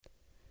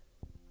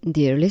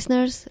Dear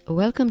listeners,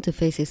 welcome to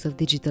Faces of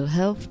Digital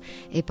Health,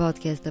 a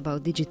podcast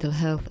about digital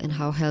health and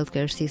how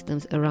healthcare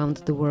systems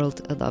around the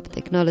world adopt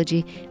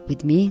technology,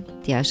 with me,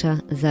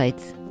 Tjasa Zajc.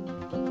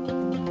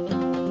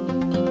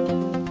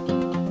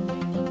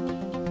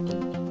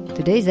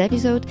 Today's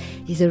episode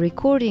is a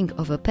recording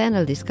of a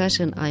panel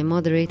discussion I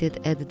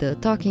moderated at the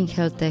Talking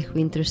Health Tech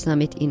Winter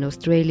Summit in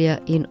Australia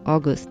in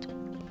August.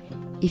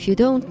 If you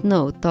don't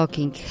know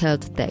Talking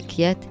Health Tech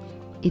yet,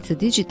 it's a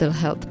digital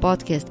health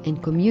podcast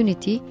and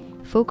community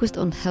focused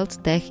on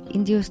health tech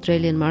in the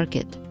Australian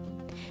market.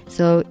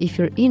 So if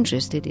you're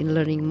interested in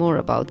learning more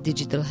about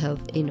digital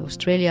health in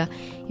Australia,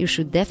 you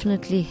should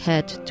definitely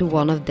head to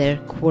one of their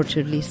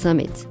quarterly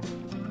summits.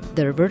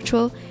 They're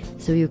virtual,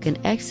 so you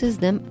can access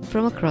them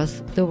from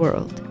across the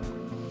world.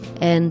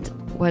 And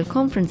while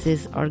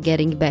conferences are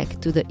getting back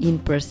to the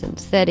in-person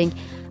setting,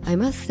 I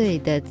must say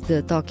that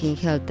the Talking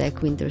Health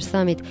Tech Winter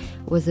Summit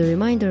was a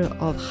reminder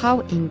of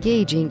how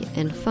engaging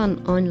and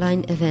fun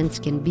online events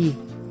can be.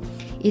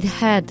 It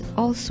had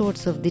all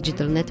sorts of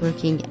digital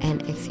networking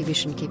and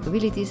exhibition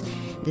capabilities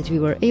that we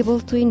were able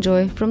to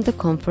enjoy from the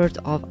comfort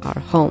of our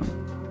home.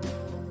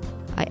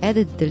 I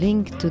added the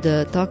link to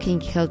the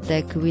Talking Health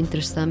Tech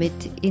Winter Summit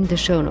in the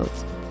show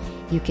notes.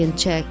 You can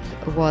check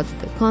what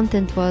the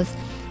content was.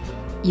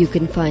 You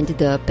can find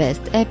the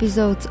past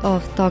episodes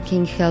of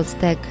Talking Health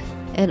Tech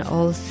and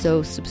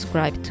also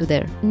subscribe to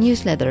their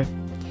newsletter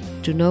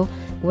to know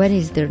when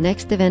is their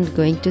next event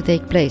going to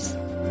take place.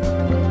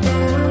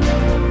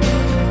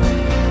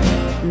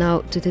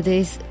 Now to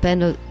today's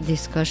panel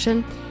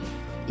discussion.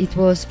 It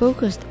was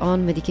focused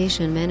on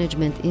medication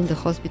management in the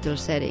hospital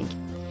setting.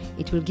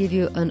 It will give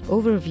you an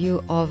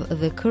overview of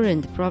the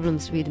current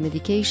problems with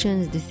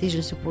medications,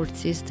 decision support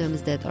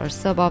systems that are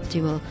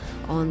suboptimal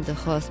on the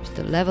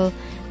hospital level,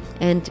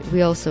 and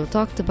we also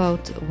talked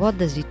about what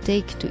does it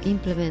take to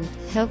implement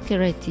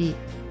healthcare IT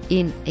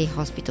in a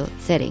hospital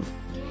setting.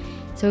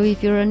 So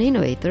if you're an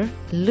innovator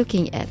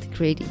looking at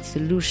creating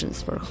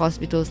solutions for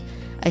hospitals,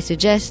 I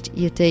suggest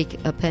you take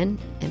a pen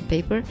and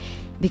paper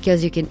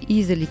because you can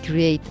easily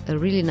create a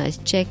really nice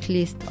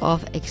checklist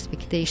of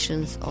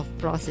expectations of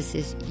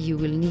processes you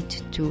will need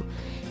to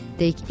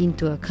take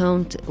into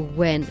account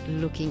when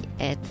looking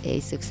at a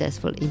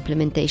successful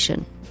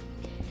implementation.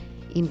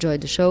 Enjoy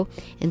the show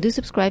and do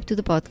subscribe to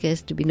the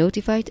podcast to be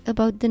notified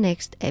about the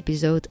next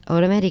episode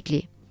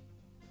automatically.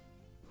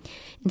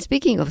 And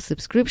speaking of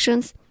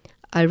subscriptions,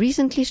 I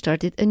recently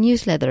started a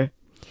newsletter.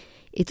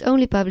 It's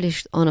only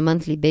published on a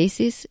monthly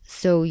basis,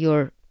 so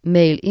your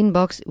mail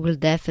inbox will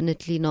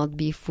definitely not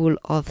be full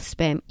of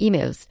spam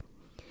emails.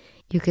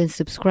 You can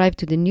subscribe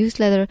to the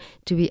newsletter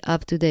to be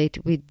up to date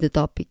with the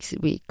topics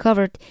we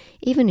covered,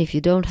 even if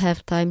you don't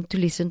have time to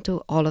listen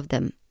to all of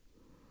them.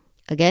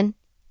 Again,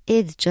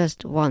 it's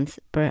just once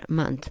per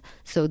month,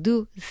 so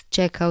do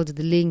check out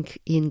the link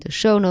in the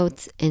show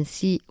notes and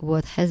see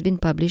what has been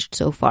published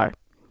so far.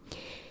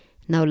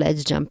 Now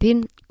let's jump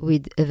in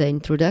with the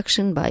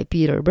introduction by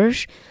Peter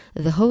Bursch,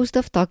 the host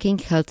of Talking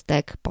Health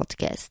Tech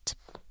podcast.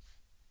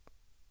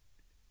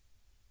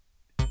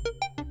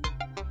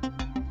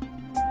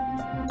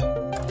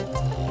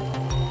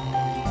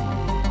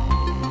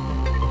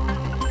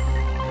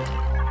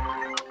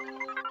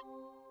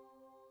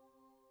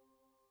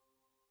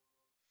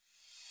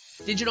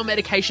 Digital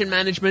medication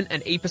management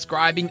and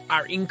e-prescribing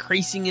are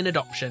increasing in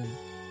adoption.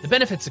 The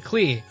benefits are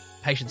clear: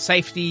 patient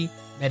safety,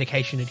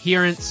 medication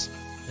adherence,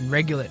 and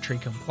regulatory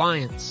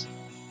compliance.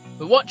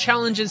 But what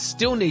challenges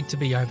still need to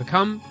be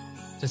overcome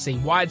to see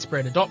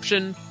widespread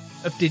adoption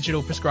of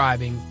digital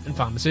prescribing and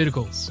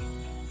pharmaceuticals?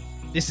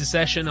 This is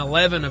session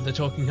 11 of the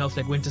Talking Health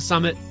Tech Winter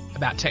Summit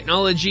about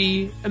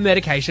technology and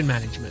medication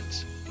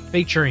management,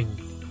 featuring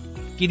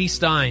Gidi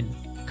Stein,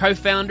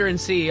 co-founder and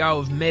CEO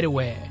of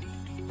MedAware,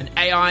 an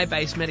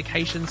AI-based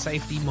medication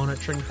safety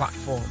monitoring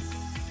platform;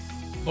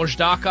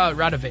 Božidar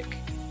Radovic,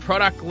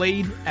 product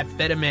lead at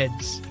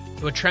BetterMeds,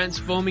 who are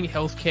transforming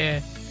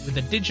healthcare with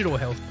a digital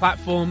health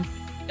platform,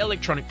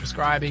 electronic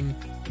prescribing,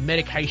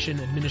 medication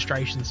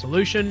administration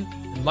solution,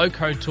 and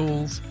low-code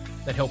tools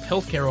that help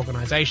healthcare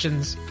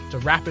organisations to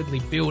rapidly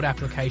build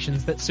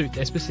applications that suit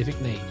their specific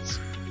needs;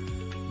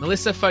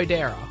 Melissa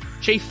Fodera,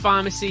 Chief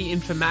Pharmacy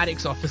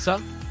Informatics Officer,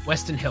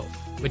 Western Health,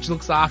 which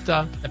looks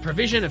after the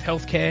provision of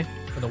healthcare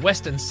for the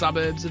western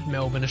suburbs of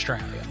Melbourne,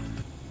 Australia.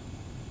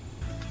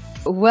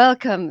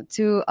 Welcome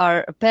to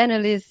our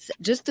panelists.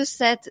 Just to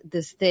set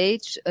the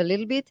stage a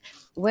little bit,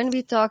 when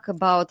we talk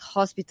about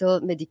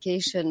hospital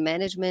medication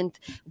management,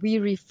 we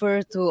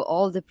refer to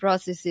all the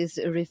processes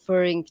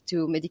referring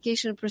to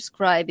medication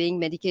prescribing,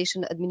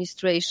 medication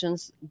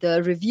administrations,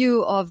 the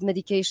review of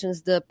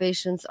medications the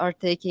patients are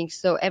taking,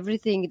 so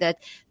everything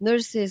that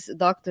nurses,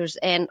 doctors,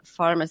 and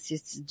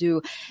pharmacists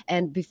do.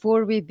 And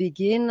before we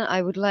begin,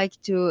 I would like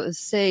to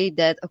say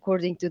that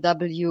according to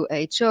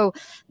WHO,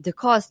 the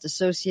cost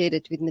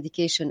associated with medication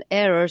medication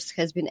errors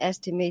has been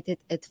estimated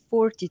at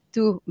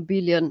 $42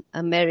 billion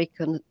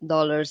American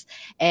dollars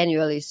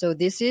annually. So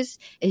this is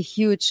a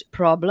huge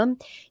problem.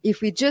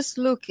 If we just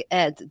look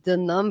at the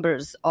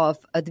numbers of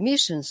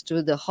admissions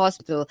to the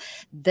hospital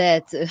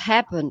that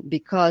happen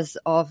because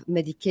of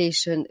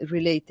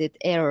medication-related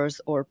errors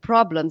or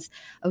problems,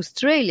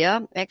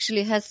 Australia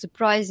actually has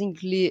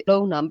surprisingly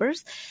low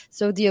numbers.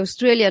 So the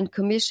Australian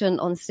Commission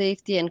on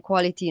Safety and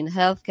Quality in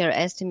Healthcare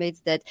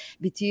estimates that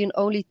between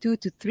only 2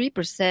 to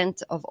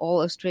 3% of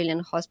all Australian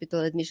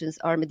hospital admissions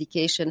are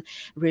medication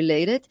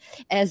related.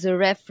 As a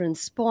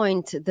reference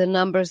point, the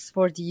numbers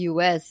for the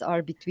US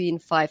are between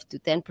 5 to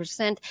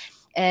 10%.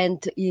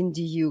 And in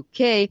the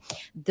UK,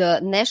 the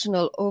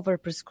National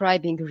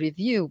Overprescribing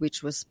Review,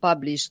 which was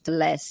published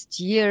last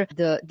year,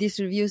 this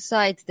review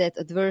cites that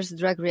adverse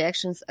drug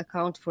reactions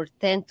account for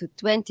 10 to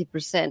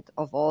 20%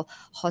 of all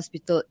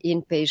hospital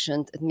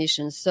inpatient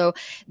admissions. So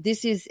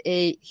this is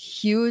a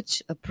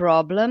huge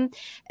problem.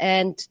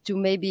 And to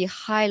maybe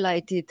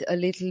highlight it a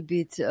little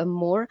bit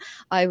more,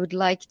 I would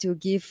like to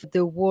give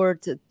the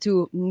word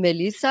to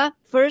Melissa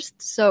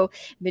first. So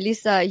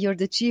Melissa, you're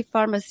the Chief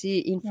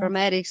Pharmacy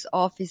Informatics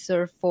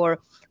Officer for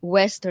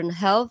Western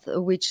Health,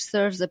 which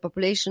serves a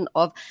population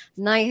of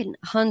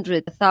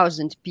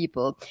 900,000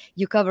 people.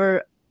 You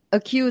cover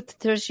acute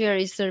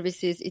tertiary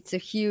services. It's a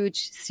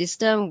huge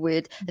system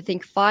with, I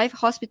think, 5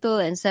 hospitals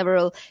and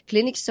several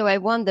clinics. So I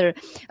wonder,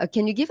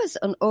 can you give us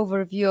an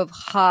overview of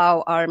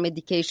how are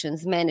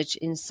medications managed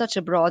in such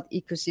a broad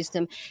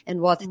ecosystem and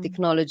what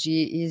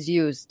technology is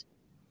used?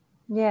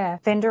 Yeah,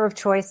 vendor of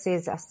choice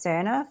is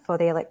Cerner for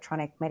the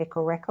electronic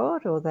medical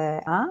record, or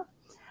the EMR.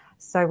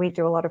 So we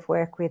do a lot of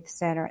work with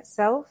Cerner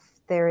itself.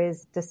 There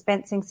is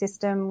dispensing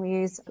system we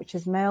use, which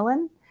is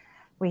Merlin.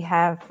 We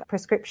have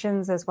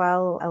prescriptions as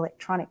well,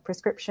 electronic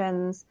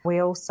prescriptions. We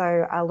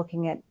also are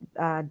looking at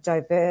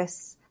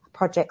diverse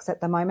projects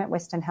at the moment.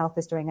 Western Health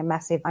is doing a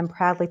massive, I'm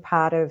proudly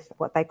part of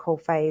what they call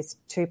phase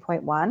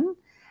 2.1.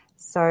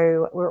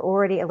 So we're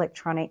already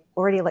electronic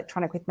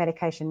with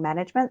medication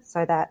management.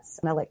 So that's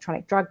an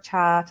electronic drug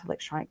chart,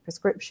 electronic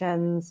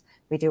prescriptions.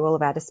 We do all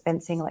of our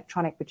dispensing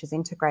electronic, which is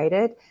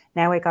integrated.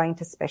 Now we're going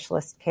to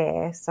specialist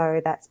care. So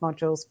that's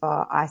modules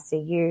for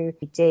ICU,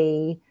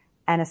 ED,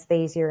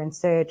 anesthesia and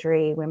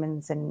surgery,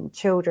 women's and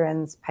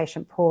children's,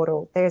 patient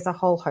portal. There's a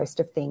whole host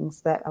of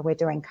things that we're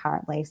doing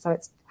currently. So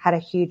it's had a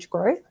huge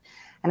growth.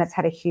 And it's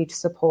had a huge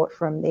support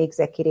from the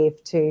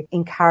executive to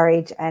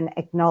encourage and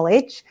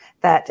acknowledge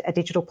that a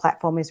digital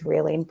platform is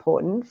really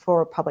important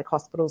for public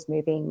hospitals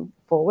moving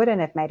forward, and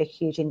have made a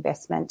huge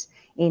investment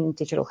in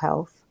digital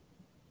health.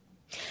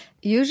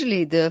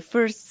 Usually the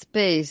first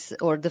space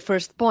or the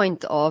first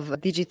point of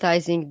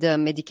digitizing the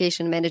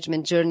medication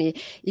management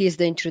journey is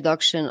the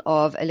introduction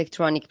of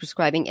electronic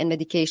prescribing and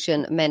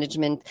medication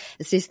management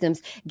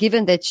systems.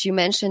 Given that you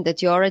mentioned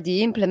that you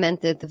already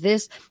implemented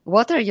this,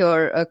 what are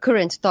your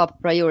current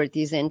top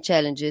priorities and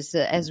challenges?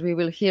 As we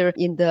will hear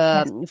in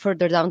the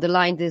further down the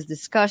line this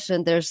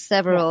discussion, there's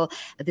several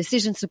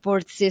decision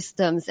support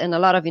systems and a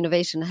lot of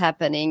innovation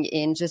happening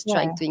in just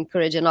trying to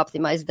encourage and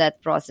optimize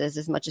that process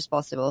as much as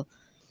possible.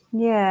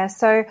 Yeah,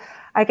 so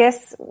I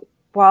guess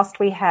whilst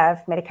we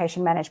have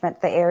medication management,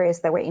 the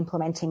areas that we're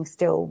implementing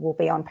still will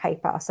be on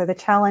paper. So the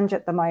challenge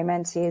at the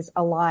moment is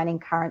aligning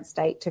current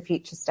state to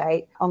future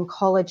state.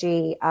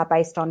 Oncology are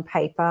based on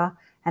paper,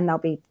 and they'll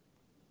be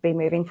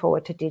moving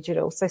forward to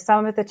digital. So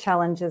some of the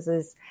challenges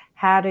is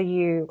how do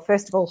you,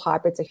 first of all,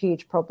 hybrid's a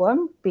huge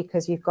problem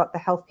because you've got the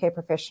healthcare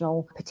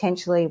professional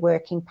potentially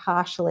working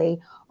partially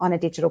on a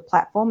digital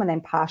platform and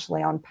then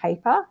partially on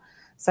paper.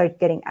 So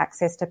getting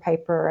access to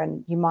paper,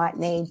 and you might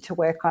need to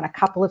work on a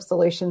couple of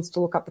solutions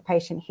to look up the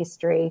patient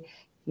history.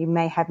 You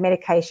may have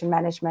medication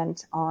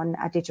management on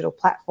a digital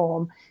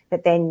platform,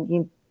 but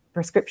then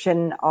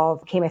prescription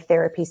of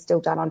chemotherapy is still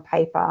done on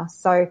paper.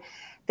 So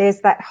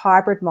there's that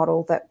hybrid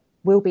model that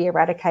will be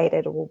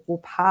eradicated or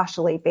will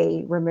partially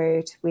be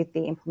removed with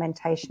the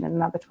implementation in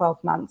another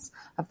 12 months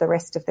of the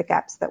rest of the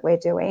gaps that we're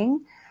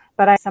doing.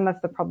 But some of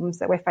the problems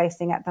that we're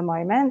facing at the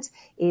moment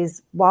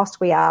is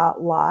whilst we are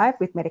live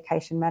with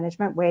medication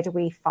management, where do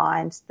we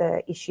find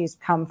the issues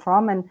come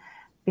from? And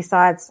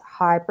besides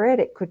hybrid,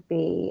 it could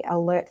be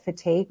alert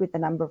fatigue with the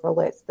number of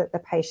alerts that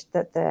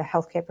the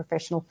healthcare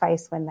professional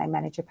face when they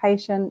manage a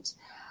patient.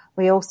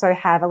 We also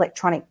have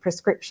electronic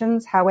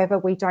prescriptions. However,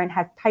 we don't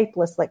have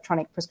paperless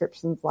electronic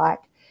prescriptions like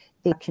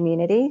the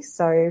community.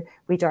 So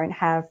we don't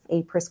have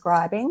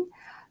e-prescribing.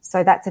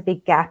 So that's a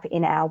big gap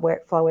in our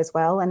workflow as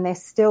well. And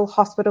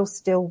hospitals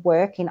still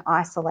work in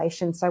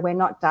isolation. So we're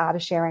not data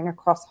sharing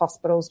across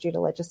hospitals due to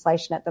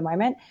legislation at the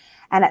moment.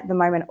 And at the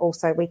moment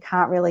also, we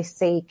can't really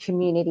see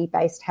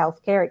community-based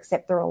healthcare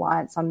except the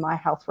reliance on My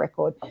Health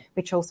Record,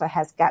 which also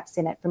has gaps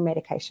in it for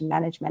medication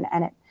management.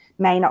 And it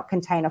may not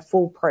contain a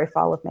full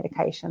profile of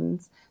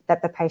medications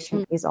that the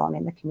patient is on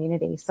in the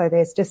community. So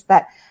there's just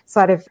that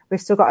we've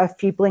still got a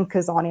few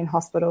blinkers on in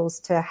hospitals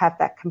to have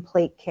that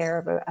complete care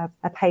of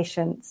a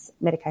patient's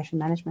medication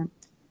management.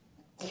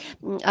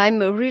 I'm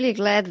really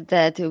glad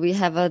that we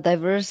have a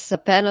diverse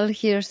panel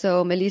here.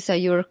 So, Melissa,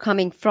 you're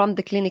coming from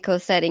the clinical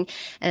setting,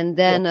 and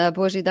then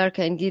Božidarka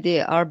and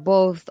Gidi are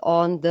both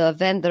on the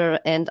vendor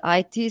and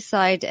IT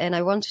side. And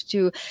I want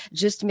to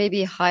just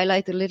maybe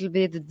highlight a little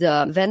bit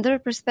the vendor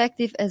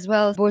perspective as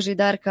well.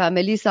 Božidarka,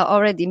 Melissa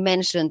already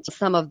mentioned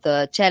some of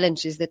the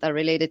challenges that are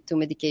related to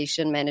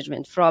medication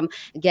management, from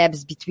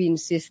gaps between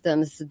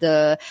systems,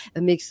 the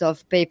mix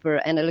of paper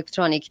and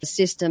electronic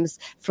systems.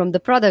 From the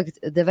product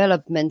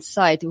development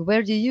side,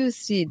 where do you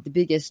see the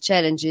biggest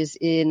challenges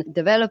in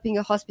developing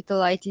a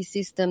hospital IT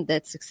system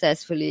that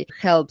successfully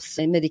helps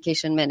in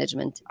medication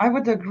management? I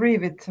would agree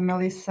with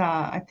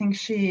Melissa. I think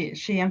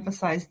she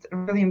emphasized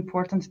really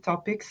important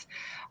topics.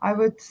 I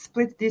would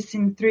split this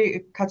in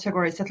three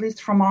categories, at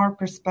least from our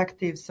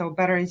perspective. So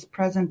Better is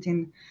present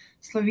in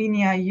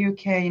Slovenia,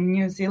 UK, and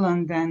New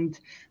Zealand, and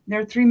there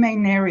are three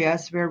main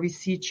areas where we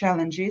see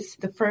challenges.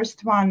 The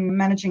first one,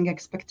 managing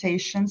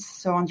expectations,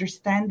 so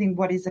understanding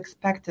what is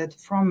expected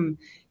from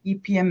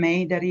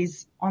EPMA, that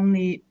is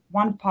only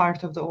one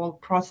part of the whole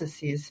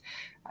processes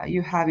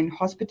you have in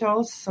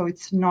hospitals, so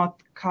it's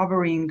not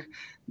covering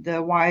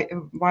the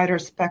wider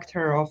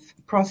spectrum of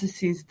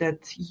processes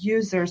that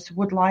users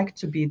would like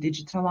to be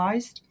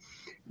digitalized.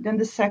 Then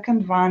the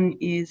second one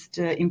is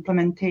the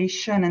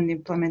implementation and the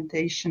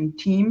implementation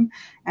team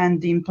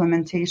and the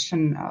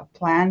implementation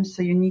plan.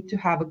 So you need to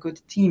have a good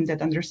team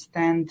that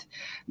understand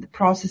the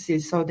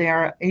processes so they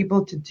are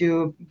able to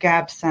do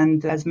gaps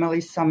and, as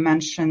Melissa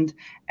mentioned,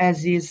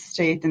 as is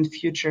state and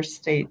future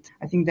state.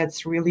 I think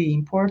that's really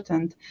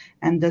important.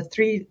 And the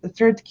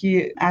third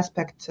key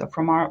aspect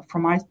from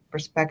my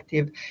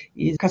perspective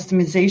is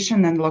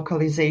customization and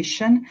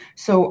localization.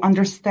 So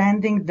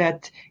understanding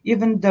that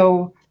even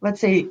though,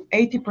 let's say,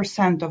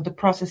 80% of the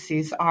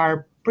processes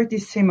are pretty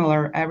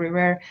similar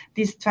everywhere,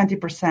 this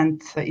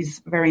 20%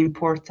 is very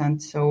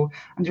important. So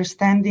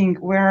understanding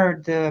where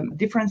are the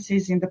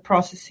differences in the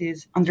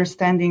processes,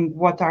 understanding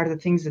what are the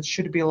things that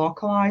should be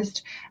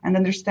localized, and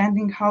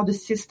understanding how the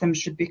system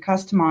should be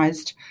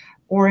customized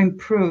or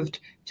improved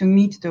to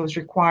meet those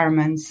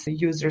requirements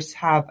users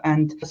have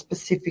and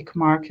specific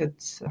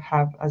markets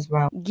have as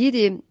well.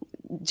 Gidi,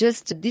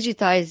 just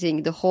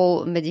digitizing the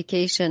whole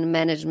medication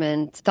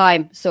management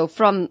time. So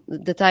from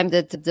the time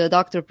that the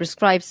doctor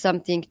prescribes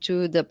something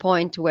to the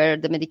point where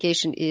the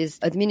medication is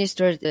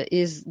administered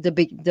is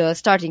the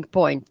starting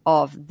point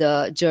of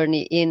the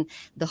journey in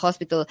the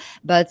hospital.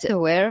 But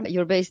where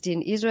you're based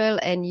in Israel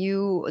and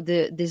you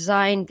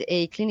designed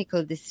a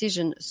clinical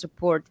decision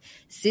support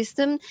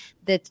system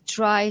that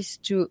tries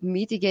to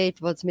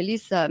mitigate what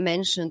Melissa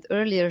mentioned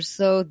earlier,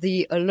 so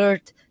the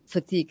alert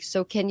fatigue.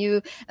 So can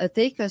you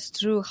take us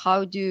through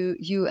how do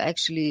you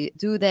actually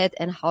do that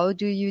and how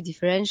do you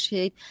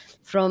differentiate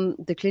from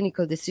the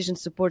clinical decision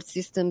support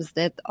systems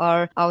that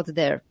are out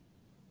there?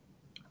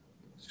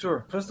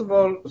 Sure. First of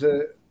all,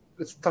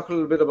 let's talk a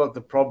little bit about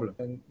the problem.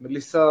 And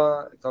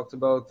Melissa talked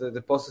about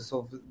the process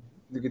of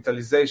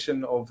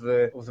digitalization of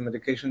the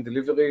medication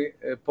delivery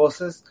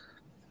process.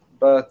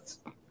 But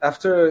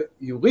after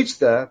you reach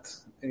that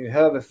and you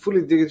have a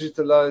fully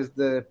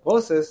digitalized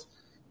process,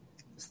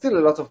 still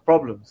a lot of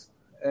problems,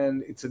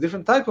 and it's a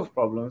different type of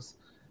problems,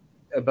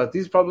 but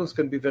these problems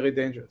can be very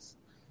dangerous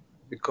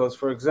because,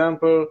 for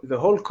example, the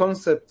whole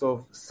concept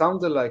of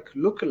sound-alike,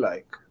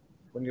 look-alike,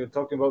 when you're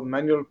talking about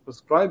manual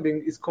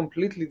prescribing, is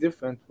completely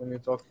different when you're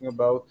talking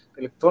about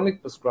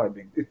electronic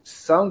prescribing. It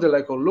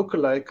sound-alike or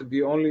look-alike could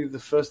be only the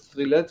first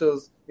three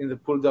letters in the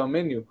pull-down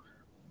menu.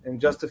 And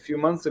just a few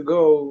months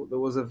ago, there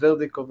was a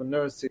verdict of a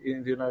nurse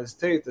in the United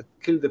States that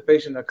killed the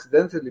patient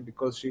accidentally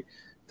because she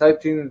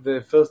typed in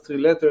the first three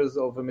letters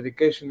of a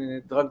medication in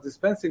a drug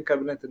dispensing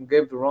cabinet and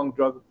gave the wrong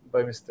drug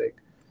by mistake.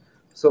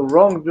 So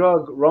wrong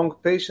drug, wrong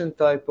patient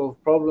type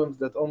of problems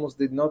that almost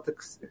did not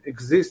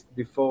exist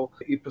before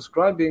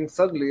e-prescribing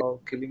suddenly are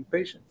killing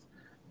patients.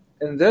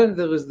 And then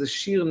there is the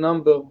sheer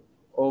number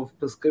of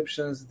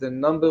prescriptions, the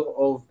number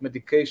of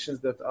medications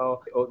that are,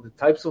 or the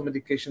types of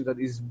medication that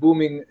is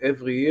booming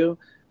every year,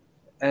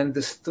 and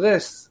the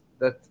stress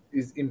that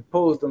is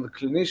imposed on the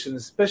clinician,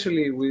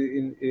 especially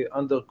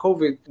under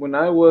COVID. When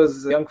I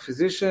was a young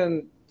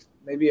physician,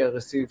 maybe I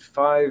received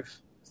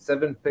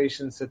 5-7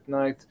 patients at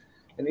night,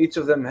 and each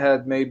of them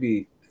had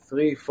maybe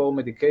 3-4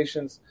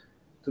 medications.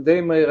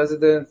 Today, my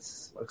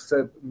residents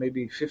accept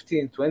maybe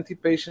 15-20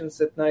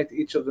 patients at night,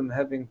 each of them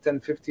having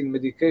 10-15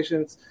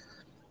 medications.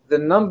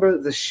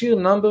 The sheer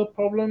number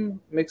problem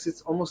makes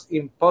it almost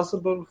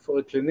impossible for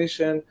a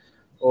clinician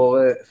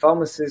or a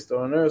pharmacist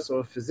or a nurse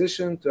or a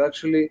physician to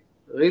actually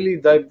really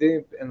dive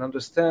deep and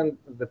understand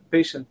the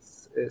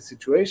patient's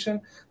situation,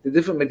 the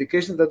different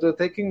medications that they're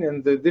taking,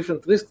 and the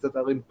different risks that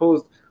are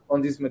imposed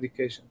on these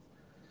medications.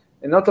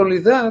 And not only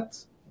that,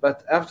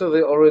 but after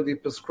they already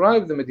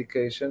prescribe the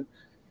medication,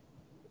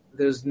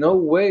 there's no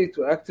way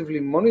to actively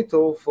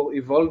monitor for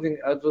evolving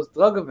adverse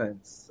drug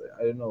events.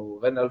 I don't know,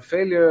 renal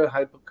failure,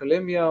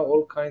 hyperkalemia,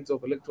 all kinds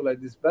of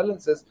electrolyte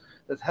disbalances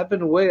that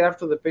happen way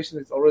after the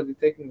patient is already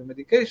taking the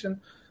medication,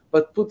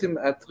 but put him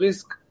at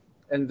risk,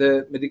 and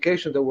the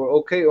medication that were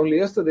okay only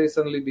yesterday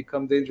suddenly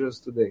become dangerous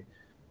today.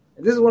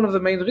 And this is one of the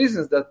main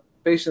reasons that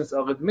patients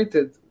are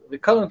admitted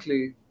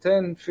recurrently,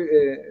 10%,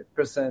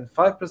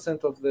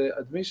 5% of the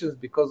admissions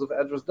because of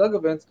adverse drug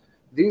events.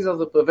 These are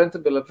the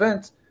preventable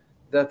events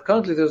that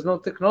currently there's no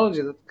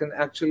technology that can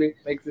actually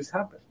make this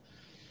happen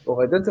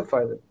or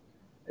identify them.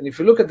 And if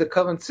you look at the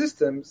current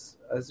systems,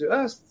 as you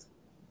asked,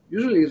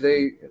 usually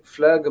they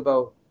flag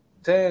about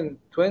 10,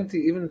 20,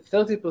 even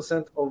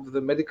 30% of the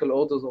medical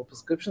orders or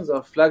prescriptions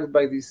are flagged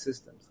by these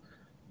systems.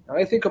 Now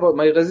I think about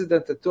my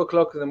resident at 2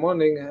 o'clock in the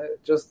morning,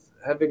 just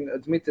having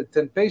admitted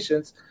 10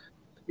 patients.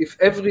 If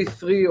every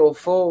 3 or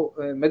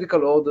 4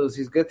 medical orders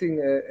he's getting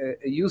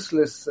a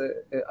useless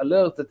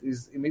alert that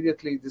is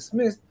immediately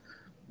dismissed,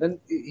 then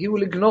he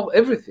will ignore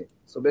everything.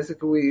 So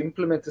basically we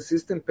implement a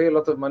system, pay a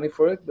lot of money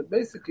for it, but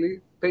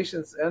basically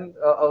patients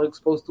are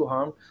exposed to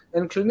harm,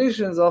 and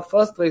clinicians are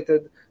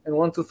frustrated and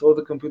want to throw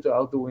the computer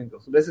out the window.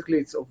 So basically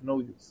it's of no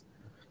use.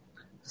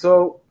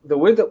 So the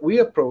way that we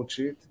approach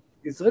it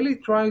is really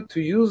try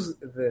to use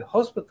the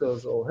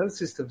hospitals or health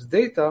systems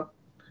data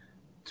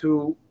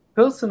to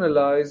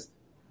personalize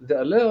the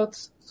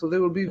alerts so they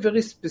will be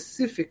very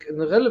specific and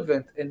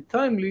relevant and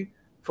timely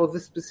for the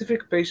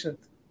specific patient.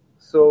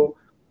 So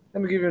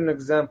let me give you an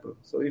example.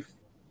 So if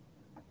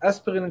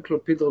aspirin and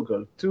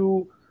clopidogrel,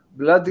 2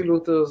 blood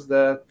diluters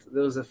that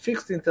there's a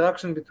fixed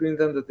interaction between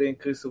them that they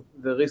increase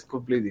the risk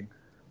of bleeding.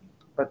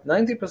 But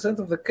 90%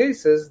 of the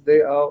cases,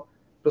 they are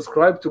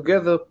prescribed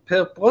together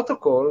per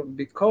protocol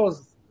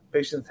because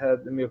patient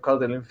had a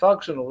myocardial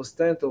infarction or a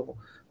stent or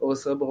a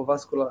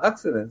cerebrovascular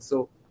accident.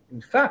 So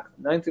in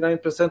fact,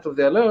 99% of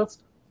the alerts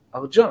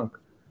are junk.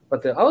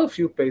 But there are a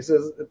few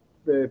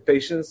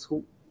patients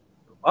who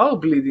are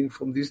bleeding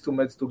from these 2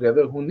 meds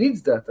together who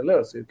needs that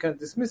alert, so you can't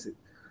dismiss it.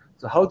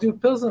 So how do you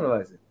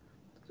personalize it?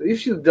 So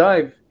if you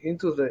dive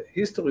into the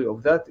history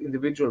of that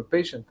individual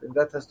patient, and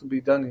that has to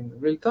be done in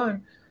real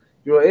time,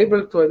 you are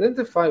able to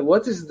identify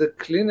what is the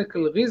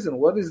clinical reason,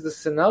 what is the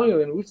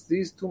scenario in which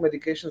these 2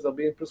 medications are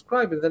being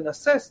prescribed, and then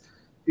assess,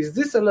 is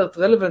this alert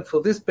relevant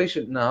for this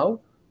patient now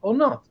or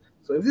not?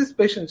 So if this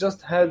patient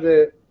just had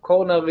a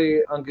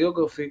coronary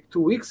angiography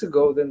 2 weeks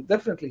ago, then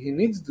definitely he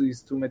needs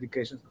these 2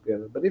 medications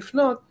together. But if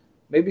not,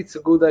 maybe it's a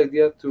good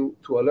idea to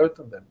alert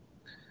on them.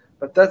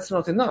 But that's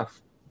not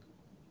enough.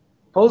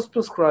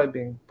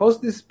 Post-prescribing,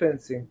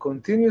 post-dispensing,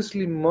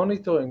 continuously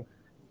monitoring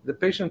the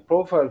patient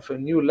profile for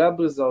new lab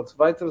results,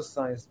 vital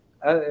signs,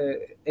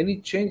 any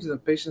change in the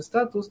patient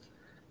status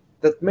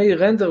that may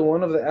render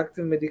one of the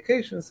active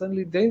medications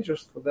suddenly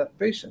dangerous for that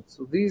patient.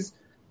 So these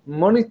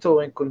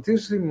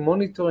continuously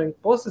monitoring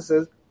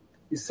processes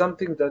is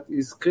something that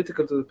is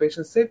critical to the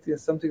patient safety and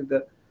something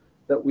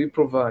that we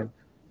provide.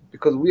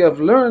 Because we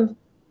have learned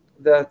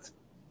that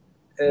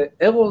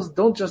errors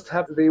don't just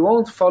happen, they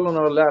won't fall on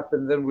our lap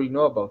and then we'll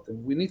know about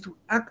them. We need to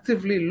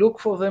actively look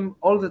for them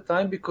all the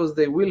time because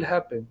they will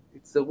happen.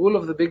 It's the rule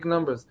of the big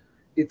numbers.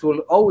 It will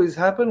always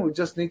happen. We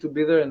just need to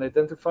be there and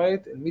identify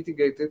it and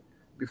mitigate it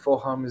before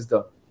harm is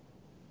done.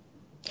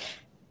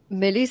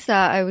 Melissa,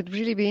 I would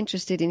really be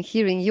interested in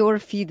hearing your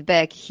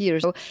feedback here.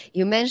 So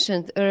you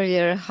mentioned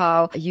earlier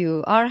how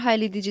you are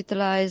highly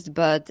digitalized,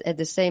 but at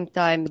the same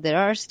time, there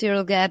are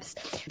still gaps.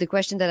 The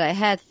question that I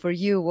had for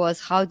you was,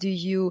 how do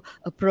you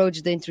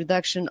approach the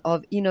introduction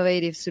of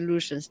innovative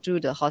solutions to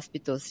the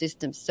hospital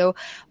system? So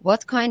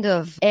what kind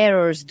of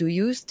errors do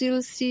you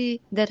still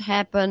see that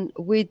happen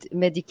with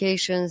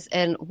medications,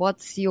 and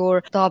what's your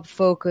top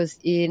focus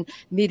in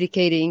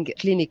mitigating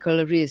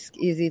clinical risk?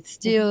 Is it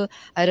still,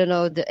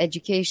 the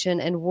education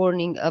and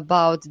warning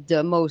about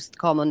the most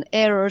common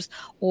errors,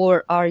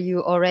 or are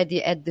you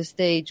already at the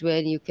stage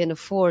when you can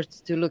afford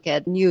to look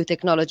at new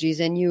technologies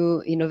and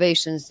new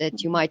innovations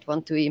that you might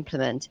want to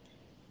implement?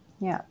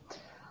 Yeah.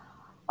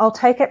 I'll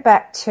take it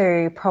back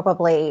to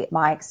probably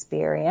my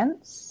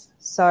experience.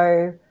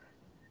 So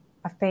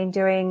I've been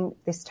doing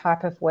this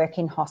type of work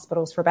in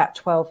hospitals for about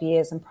 12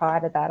 years, and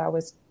prior to that I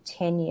was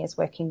 10 years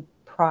working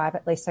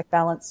privately, so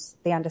balance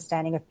the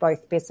understanding of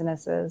both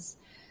businesses.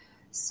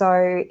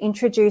 So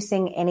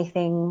introducing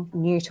anything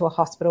new to a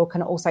hospital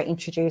can also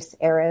introduce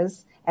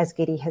errors, as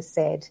Gidi has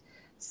said.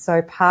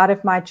 So part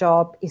of my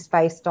job is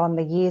based on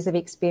the years of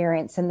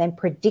experience and then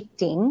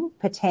predicting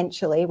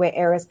potentially where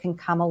errors can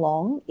come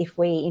along if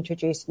we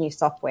introduce new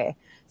software.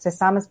 So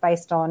some is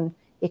based on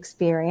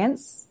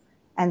experience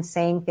and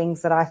seeing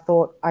things that I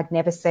thought I'd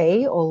never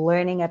see, or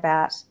learning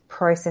about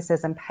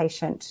processes and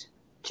patient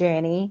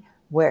journey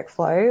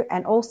workflow,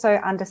 and also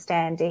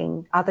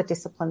understanding other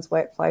disciplines'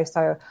 workflow.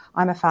 So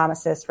I'm a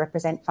pharmacist,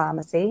 represent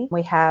pharmacy.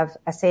 We have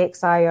a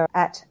CXIO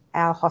at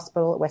our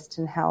hospital at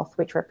Western Health,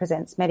 which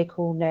represents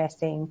medical,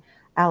 nursing,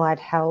 allied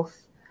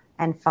health,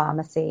 and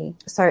pharmacy.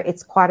 So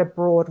it's quite a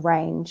broad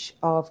range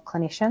of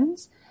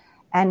clinicians.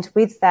 And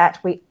with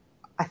that,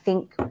 I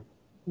think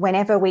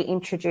whenever we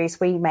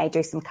introduce, we may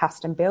do some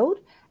custom build,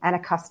 and a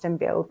custom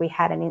build, we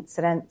had an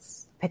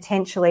incidence.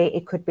 Potentially,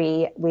 it could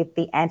be with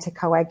the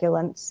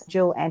anticoagulants,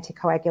 dual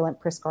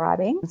anticoagulant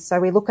prescribing. So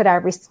we look at our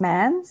risk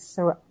mans,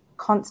 so we're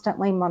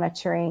constantly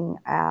monitoring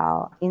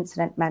our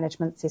incident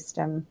management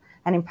system,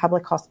 And in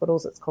public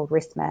hospitals, it's called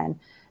RiskMan.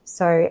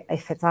 So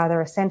if it's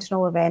either a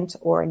sentinel event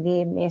or a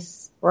near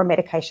miss or a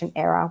medication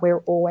error, we're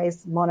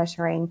always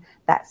monitoring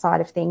that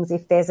side of things.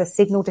 If there's a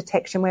signal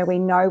detection where we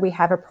know we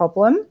have a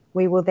problem,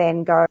 we will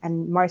then go,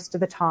 and most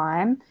of the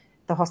time,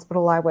 the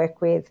hospital I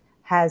work with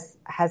has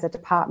a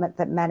department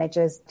that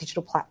manages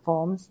digital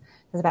platforms.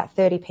 There's about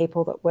 30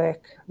 people that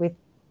work with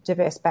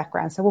diverse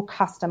backgrounds. So we'll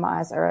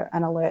customize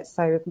an alert.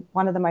 So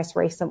one of the most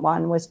recent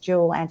one was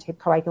dual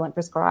anticoagulant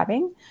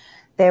prescribing.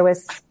 There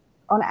was,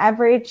 on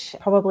average,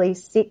 probably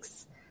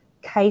 6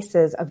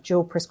 cases of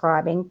dual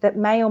prescribing that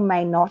may or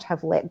may not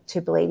have led to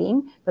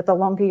bleeding, but the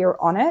longer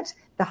you're on it,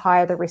 the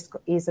higher the risk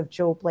is of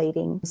dual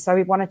bleeding. So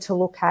we wanted to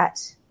look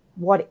at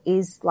what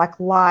is like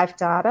live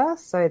data.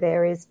 So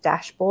there is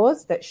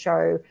dashboards that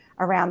show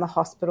around the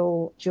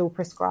hospital dual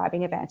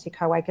prescribing of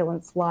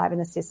anticoagulants live in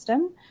the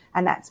system,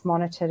 and that's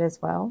monitored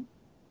as well.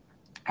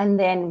 And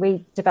then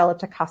we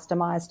developed a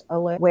customised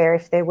alert where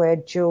if there were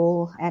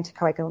dual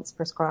anticoagulants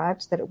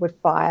prescribed, that it would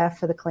fire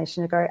for the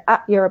clinician to go,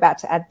 you're about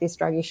to add this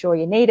drug, you sure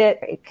you need it?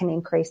 It can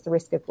increase the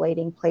risk of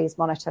bleeding. Please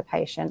monitor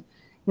patient.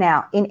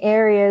 Now, in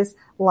areas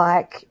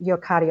like your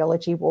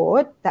cardiology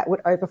ward, that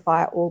would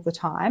overfire all the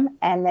time.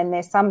 And then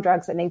there's some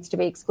drugs that needs to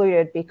be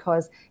excluded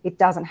because it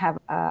doesn't have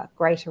a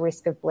greater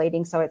risk of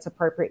bleeding. So it's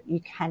appropriate you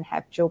can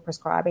have dual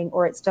prescribing,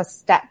 or it's just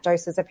stat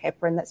doses of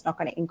heparin that's not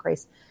going to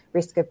increase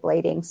risk of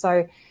bleeding.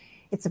 So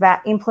it's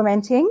about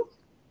implementing.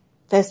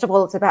 First of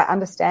all, it's about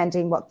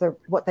understanding what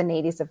the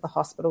need is of the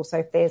hospital. So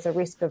if there's a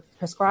risk of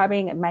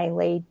prescribing, it may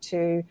lead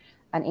to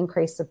an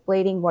increase of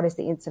bleeding. What is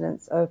the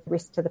incidence of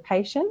risk to the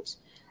patient?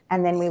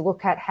 And then we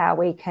look at how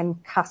we can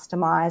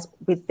customise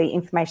with the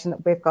information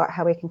that we've got,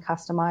 how we can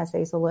customise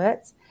these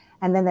alerts.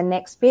 And then the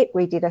next bit,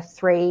 we did a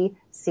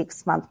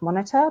 3-6-month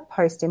monitor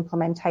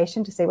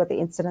post-implementation to see what the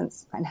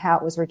incidence and how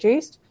it was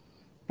reduced.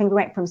 I think we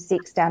went from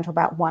 6 down to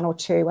about 1 or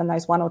 2, and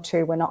those 1 or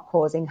 2 were not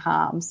causing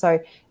harm. So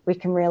we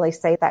can really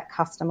see that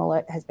custom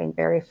alert has been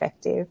very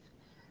effective.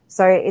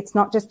 So it's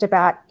not just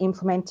about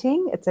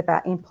implementing, it's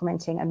about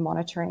implementing and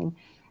monitoring,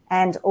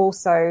 and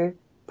also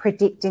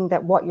predicting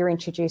that what you're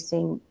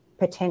introducing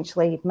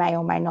potentially may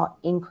or may not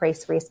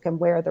increase risk, and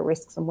where are the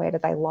risks and where do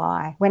they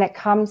lie. When it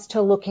comes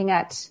to looking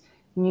at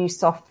new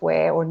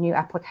software or new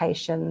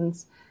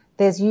applications,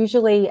 there's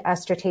usually a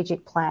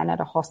strategic plan at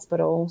a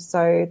hospital.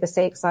 So the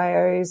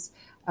CXIOs,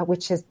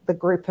 which is the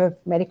group of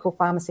medical,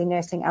 pharmacy,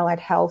 nursing, allied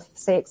health,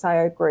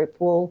 CXIO group,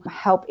 will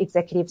help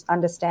executives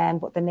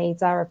understand what the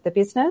needs are of the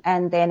business.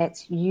 And then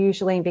it's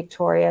usually in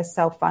Victoria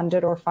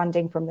self-funded or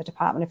funding from the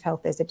Department of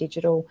Health. There's a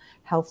digital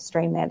health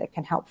stream there that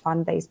can help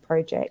fund these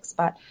projects.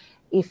 But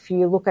if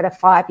you look at a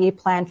 5-year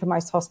plan for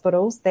most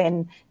hospitals,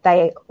 then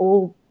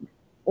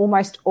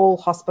almost all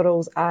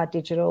hospitals are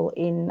digital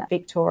in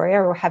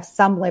Victoria or have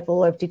some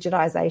level of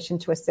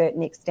digitization to a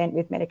certain extent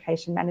with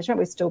medication management.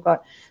 We've still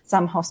got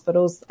some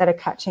hospitals that are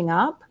catching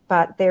up,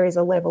 but there is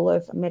a level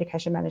of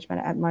medication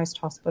management at most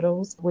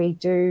hospitals. We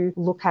do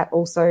look at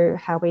also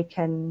how we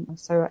can,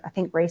 so I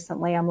think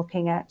recently I'm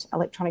looking at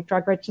electronic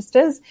drug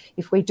registers.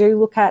 If we do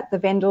look at the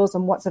vendors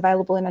and what's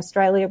available in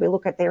Australia, we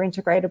look at their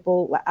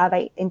integratable, are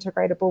they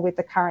integratable with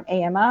the current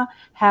EMR?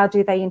 How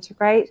do they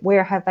integrate?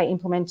 Where have they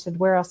implemented?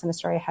 Where else in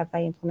Australia have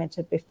they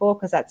implemented before?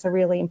 Because that's a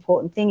really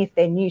important thing. If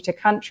they're new to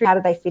country, how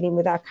do they fit in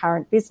with our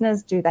current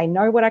business? Do they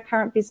know what our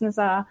current business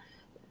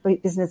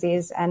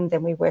is? And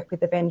then we work with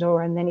the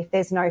vendor, and then if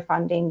there's no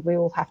funding, we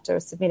will have to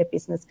submit a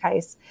business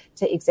case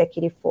to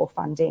executive for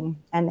funding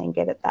and then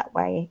get it that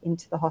way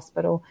into the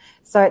hospital.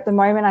 So at the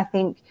moment, I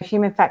think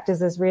human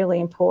factors is really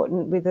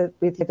important with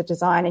the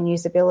design and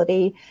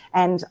usability.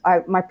 And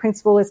my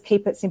principle is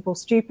keep it simple,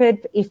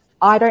 stupid. If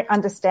I don't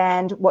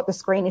understand what the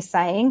screen is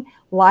saying,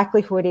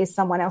 likelihood is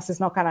someone else is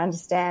not going to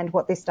understand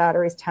what this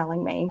data is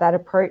telling me. That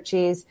approach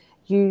is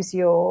use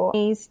your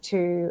ease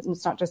to,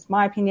 it's not just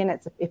my opinion,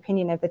 it's the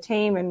opinion of the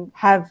team, and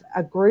have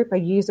a group, a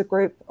user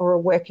group or a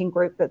working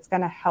group that's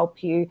going to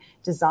help you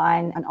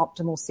design an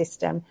optimal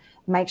system.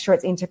 Make sure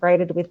it's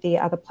integrated with the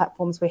other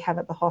platforms we have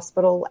at the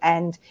hospital.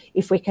 And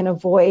if we can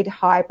avoid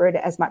hybrid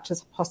as much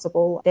as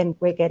possible, then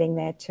we're getting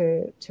there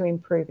to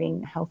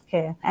improving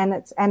healthcare. And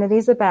it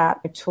is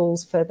about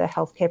tools for the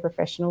healthcare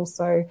professionals.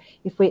 So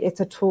it's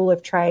a tool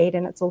of trade,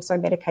 and it's also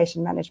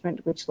medication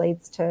management, which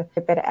leads to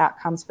better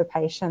outcomes for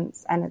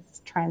patients, and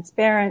it's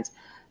transparent.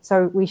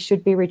 So we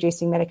should be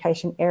reducing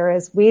medication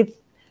errors with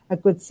a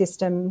good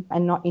system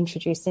and not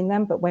introducing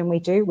them. But when we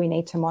do, we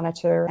need to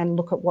monitor and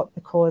look at what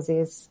the cause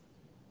is.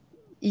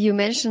 You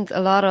mentioned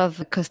a lot of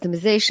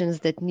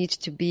customizations that need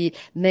to be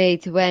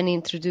made when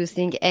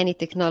introducing any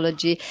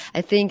technology.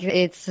 I think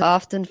it's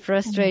often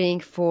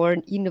frustrating for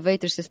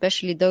innovators,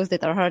 especially those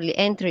that are hardly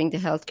entering the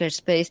healthcare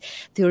space,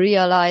 to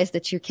realize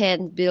that you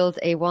can't build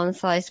a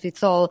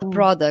one-size-fits-all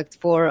product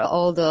for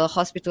all the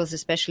hospitals,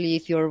 especially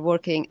if you're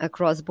working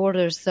across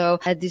borders.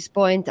 So at this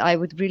point, I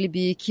would really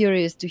be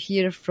curious to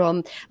hear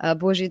from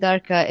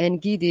Božidarka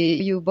and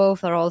Gidi. You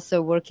both are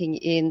also working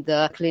in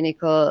the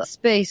clinical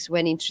space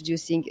when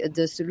introducing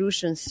the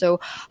solutions. So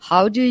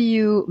how do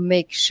you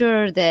make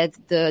sure that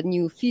the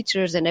new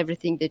features and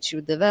everything that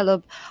you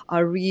develop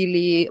are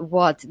really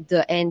what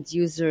the end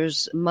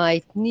users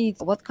might need?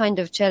 What kind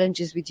of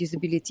challenges with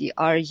usability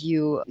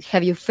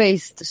have you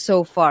faced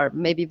so far?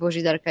 Maybe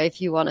Božidarka,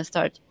 if you want to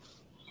start.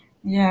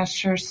 Yeah,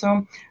 sure.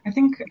 So I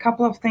think a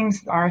couple of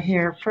things are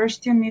here.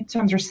 First, you need to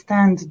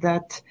understand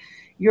that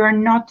you're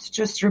not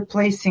just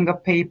replacing a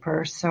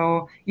paper.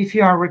 So if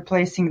you are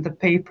replacing the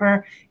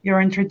paper,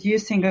 you're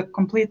introducing a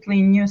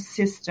completely new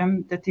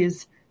system that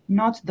is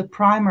not the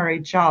primary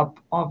job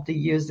of the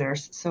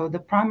users. So the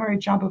primary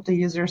job of the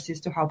users is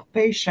to help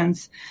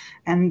patients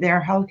and their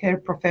healthcare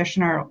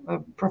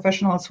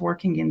professionals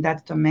working in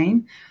that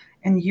domain.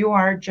 And you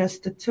are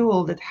just a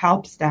tool that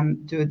helps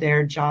them do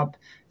their job.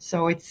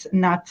 So it's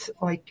not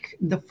like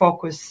the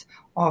focus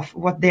of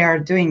what they are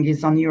doing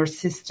is on your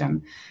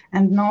system.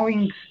 And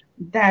knowing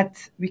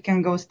that, we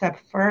can go a step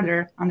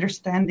further,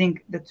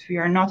 understanding that we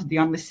are not the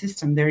only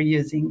system they're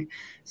using.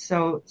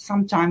 So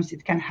sometimes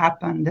it can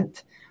happen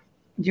that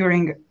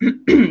during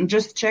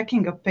just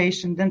checking a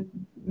patient, then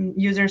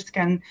users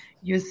can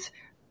use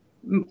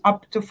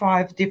up to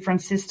 5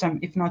 different systems,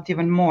 if not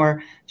even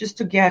more, just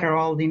to gather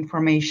all the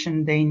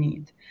information they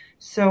need.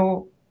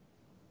 So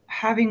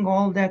having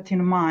all that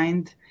in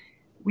mind,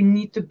 we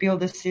need to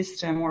build a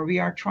system, or we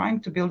are trying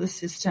to build a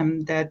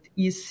system that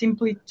is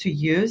simply to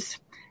use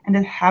and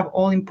that have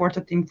all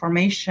important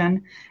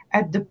information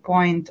at the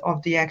point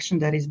of the action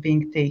that is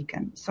being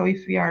taken. So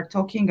if we are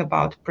talking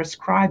about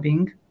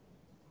prescribing,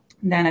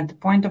 then at the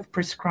point of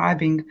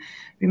prescribing,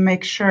 we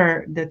make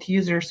sure that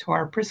users who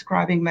are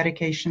prescribing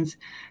medications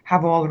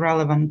have all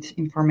relevant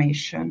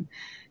information.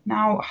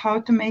 Now, how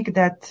to make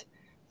that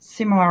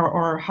similar,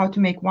 or how to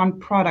make one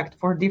product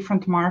for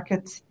different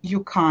markets,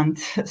 you can't.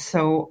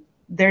 So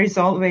there is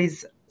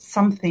always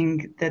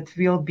something that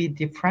will be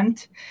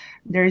different.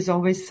 There is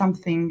always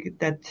something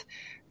that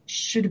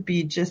should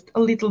be just a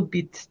little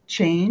bit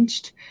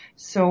changed.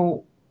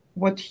 So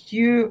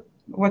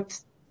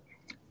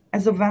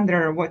as a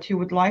vendor, what you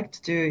would like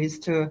to do is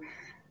to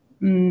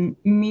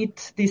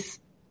meet this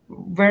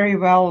very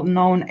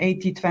well-known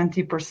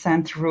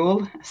 80-20%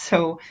 rule.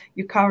 So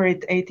you cover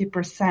it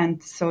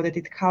 80% so that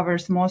it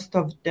covers most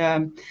of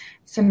the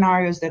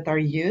scenarios that are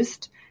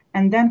used,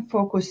 and then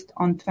focused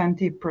on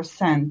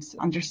 20%.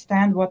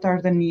 Understand what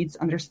are the needs,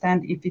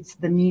 understand if it's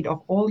the need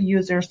of all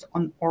users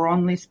or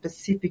only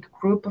specific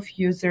group of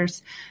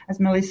users. As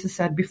Melissa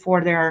said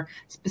before, there are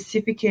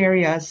specific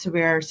areas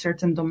where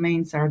certain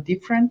domains are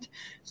different.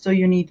 So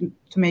you need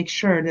to make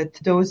sure that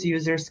those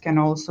users can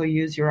also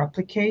use your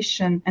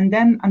application, and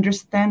then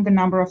understand the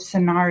number of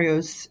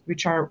scenarios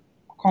which are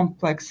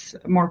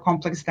more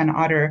complex than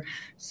other.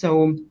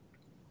 So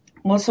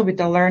also with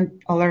the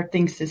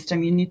alerting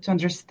system, you need to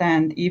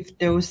understand if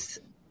those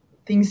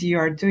things you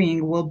are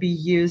doing will be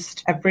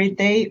used every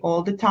day,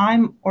 all the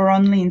time, or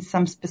only in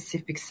some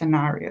specific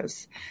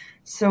scenarios.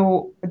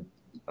 So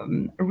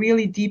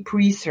really deep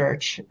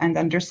research and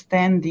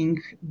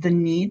understanding the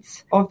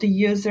needs of the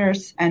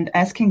users and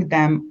asking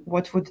them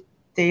what would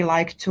they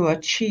like to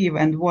achieve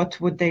and what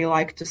would they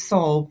like to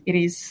solve.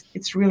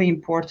 It's really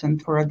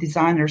important for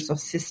designers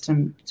of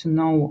system to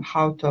know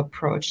how to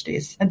approach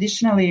this.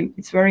 Additionally,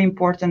 it's very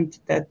important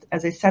that,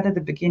 as I said at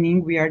the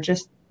beginning, we are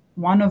just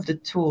one of the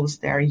tools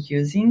they are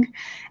using,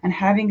 and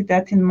having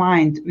that in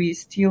mind, we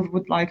still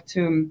would like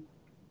to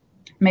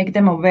make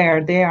them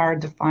aware they are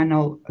the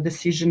final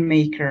decision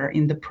maker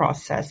in the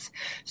process.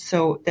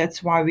 So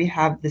that's why we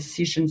have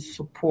decision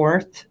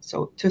support.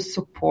 So to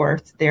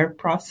support their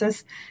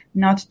process,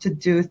 not to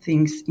do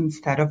things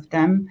instead of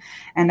them.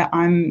 And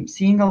I'm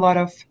seeing a lot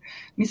of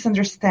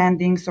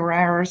misunderstandings or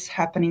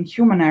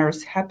human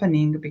errors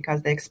happening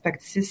because they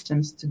expect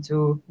systems to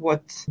do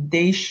what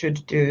they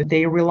should do.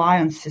 They rely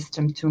on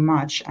system too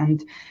much.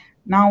 And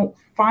now,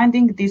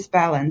 finding this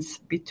balance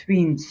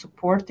between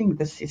supporting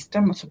the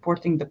system,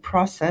 supporting the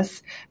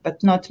process,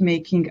 but not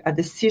making a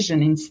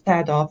decision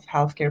instead of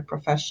healthcare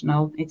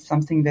professional, it's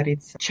something that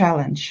it's a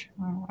challenge,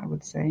 I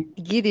would say.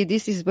 Gidi,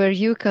 this is where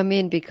you come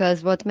in,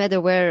 because what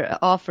MedAware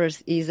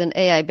offers is an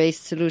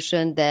AI-based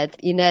solution that,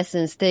 in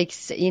essence,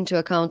 takes into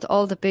account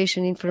all the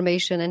patient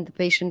information and the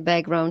patient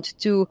background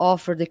to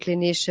offer the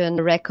clinician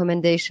a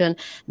recommendation.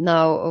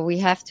 Now, we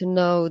have to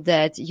know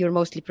that you're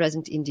mostly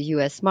present in the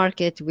US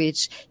market,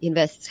 which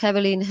invests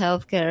heavily in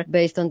healthcare.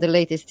 Based on the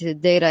latest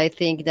data, I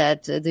think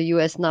that the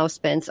US now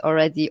spends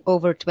already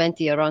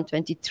around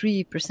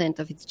 23%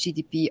 of its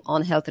GDP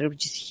on healthcare,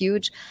 which is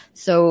huge.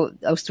 So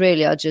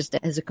Australia, just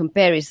as a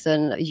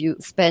comparison, you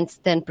spend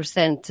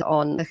 10%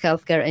 on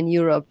healthcare, and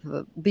Europe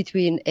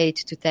between 8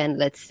 to 10,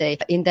 let's say.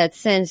 In that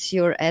sense,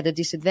 you're at a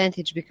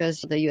disadvantage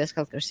because the US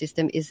healthcare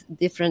system is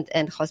different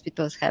and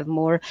hospitals have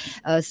more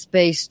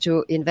space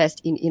to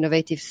invest in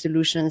innovative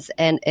solutions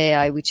and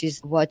AI, which is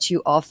what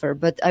you offer.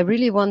 But I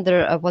really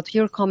wonder what of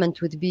your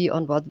comment would be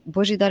on what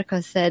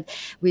Božidarka said,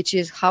 which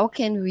is how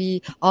can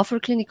we offer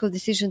clinical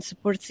decision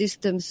support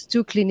systems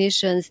to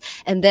clinicians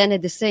and then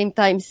at the same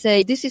time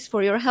say, this is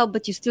for your help,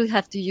 but you still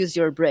have to use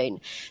your brain.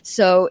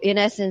 So in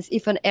essence,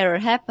 if an error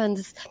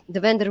happens, the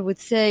vendor would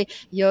say,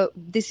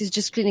 this is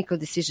just clinical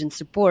decision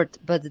support,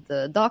 but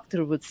the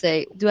doctor would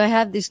say, do I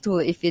have this tool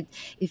if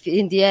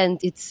in the end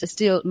it's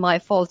still my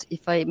fault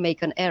if I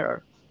make an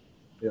error?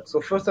 Yeah.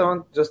 So first I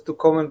want just to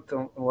comment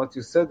on what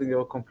you said, and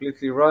you're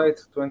completely right.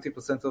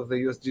 20% of the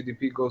US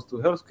GDP goes to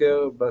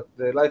healthcare, but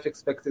the life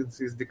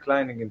expectancy is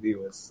declining in the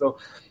US. So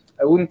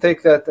I wouldn't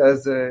take that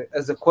as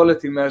a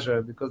quality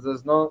measure, because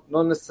there's not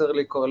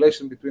necessarily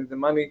correlation between the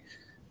money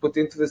put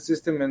into the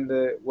system and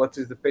what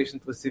is the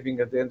patient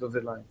receiving at the end of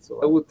the line.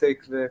 So I would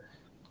take the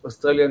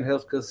Australian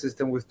healthcare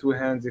system with two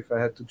hands if I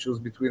had to choose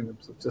between them.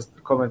 So just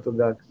a comment on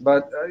that.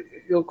 But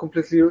you're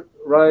completely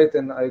right,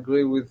 and I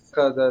agree with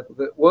Ka that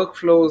the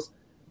workflows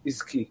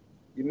is key.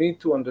 You need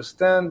to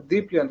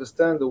deeply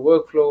understand the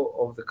workflow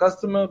of the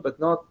customer, but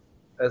not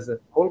as a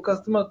whole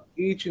customer.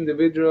 Each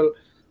individual,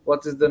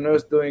 what is the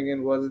nurse doing,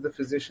 and what is the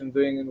physician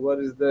doing, and what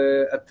is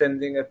the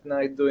attending at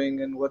night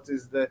doing, and what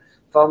is the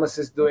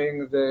pharmacist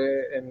doing,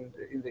 and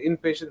in the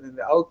inpatient, in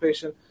the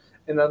outpatient.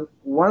 And then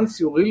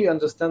once you really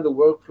understand the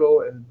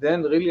workflow and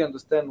then really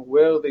understand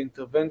where the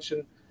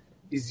intervention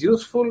is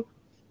useful,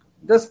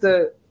 that's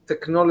the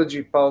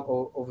technology part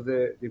of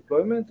the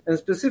deployment. And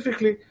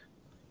specifically,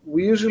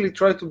 we usually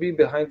try to be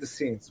behind the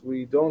scenes.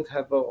 We don't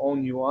have our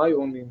own UI,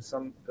 only in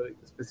some very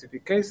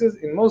specific cases.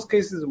 In most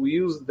cases, we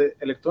use the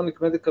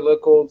electronic medical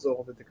records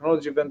or the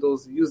technology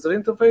vendors' user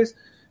interface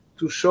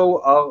to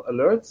show our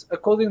alerts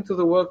according to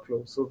the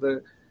workflow. So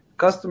the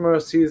customer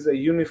sees a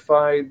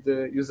unified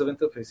user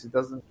interface. It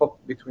doesn't pop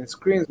between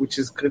screens, which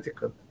is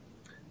critical.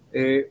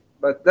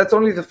 But that's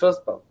only the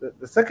first part.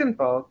 The second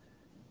part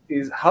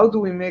is how do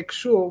we make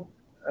sure,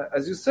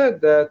 as you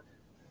said, that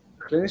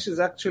clinicians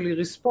actually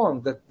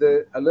respond, that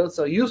the alerts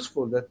are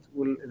useful, that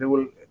they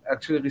will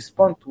actually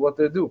respond to what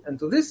they do. And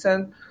to this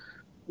end,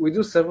 we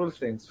do several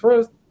things.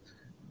 First,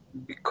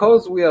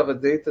 because we are a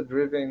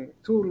data-driven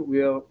tool,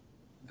 we are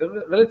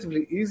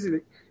relatively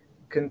easily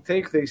can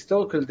take the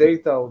historical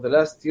data or the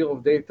last year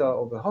of data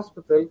of a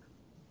hospital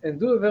and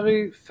do a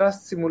very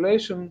fast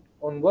simulation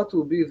on what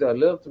will be the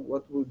alert,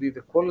 what will be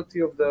the quality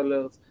of the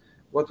alerts,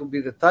 what will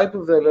be the type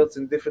of the alerts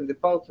in different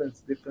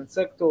departments, different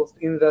sectors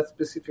in that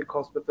specific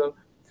hospital.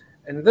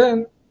 And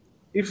then,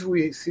 if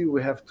we see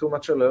we have too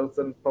much alerts,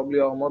 then probably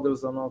our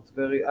models are not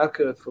very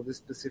accurate for this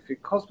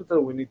specific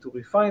hospital. We need to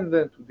refine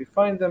them, to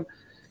define them.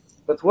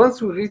 But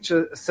once we reach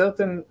a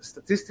certain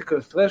statistical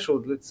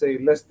threshold, let's say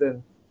less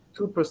than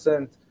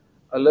 2%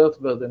 alert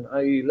burden,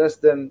 i.e. less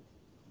than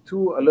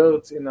 2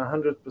 alerts in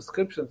 100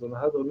 prescriptions or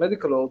 100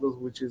 medical orders,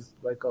 which is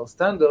like our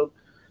standard,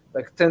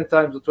 like 10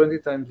 times or 20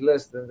 times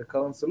less than the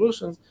current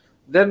solutions,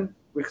 then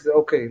we say,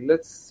 okay,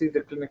 let's see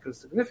the clinical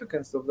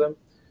significance of them.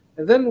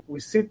 And then we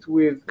sit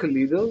with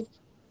leaders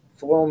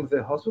from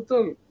the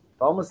hospital,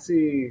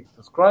 pharmacy,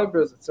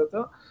 prescribers,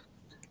 etc.,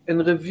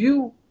 and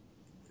review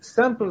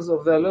samples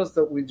of the alerts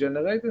that we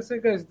generate and say,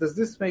 guys, does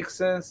this make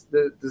sense?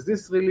 Does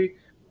this really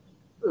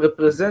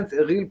represent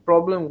a real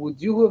problem?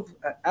 Would you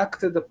have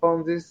acted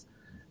upon this?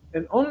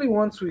 And only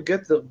once we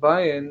get the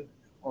buy-in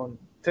on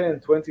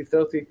 10, 20,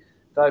 30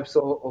 types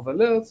of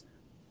alerts,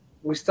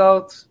 we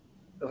start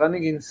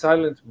running in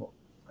silent mode.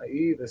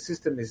 I.e., the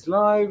system is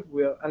live,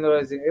 we are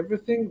analyzing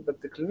everything,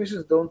 but the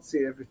clinicians don't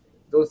see everything,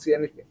 don't see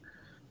anything.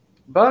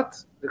 But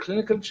the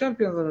clinical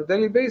champions on a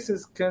daily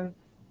basis can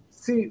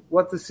see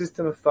what the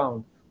system has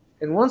found.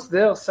 And once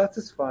they are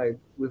satisfied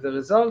with the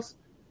results,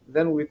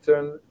 then we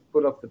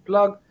pull up the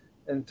plug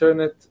and turn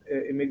it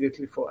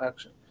immediately for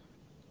action.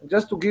 And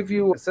just to give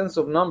you a sense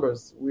of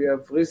numbers, we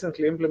have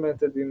recently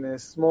implemented in a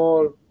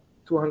small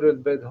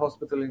 200-bed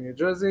hospital in New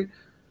Jersey,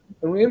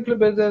 and we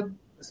implemented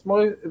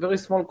a very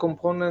small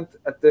component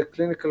at the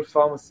clinical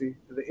pharmacy,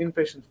 the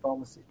inpatient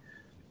pharmacy.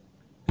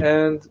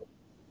 And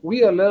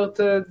we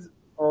alerted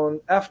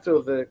on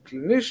after the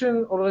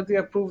clinician already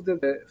approved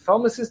it, the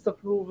pharmacist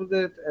approved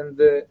it, and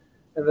the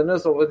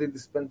nurse already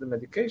dispensed the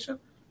medication.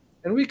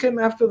 And we came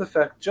after the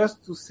fact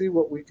just to see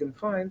what we can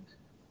find.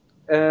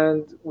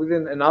 And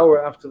within an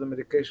hour after the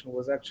medication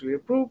was actually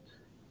approved,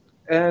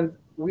 and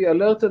we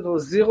alerted on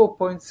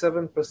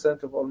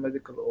 0.7% of all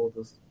medical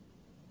orders.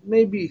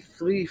 Maybe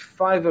 3-5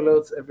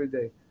 alerts every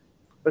day.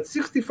 But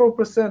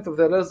 64% of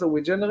the alerts that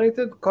we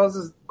generated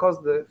caused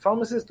the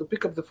pharmacist to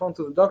pick up the phone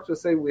to the doctor,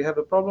 say, we have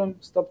a problem,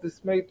 stop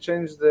this mate,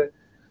 change the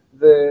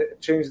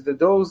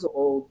dose,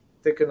 or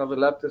take another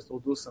lab test, or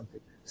do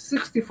something.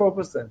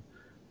 64%.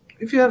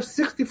 If you have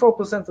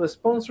 64%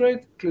 response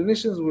rate,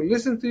 clinicians will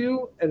listen to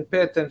you and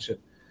pay attention.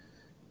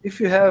 If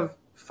you have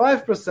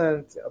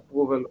 5%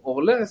 approval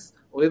or less,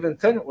 or even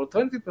 10 or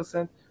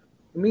 20%,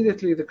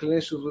 immediately the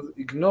clinicians will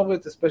ignore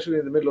it, especially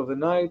in the middle of the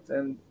night,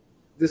 and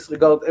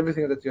disregard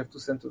everything that you have to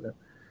send to them.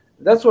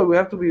 That's why we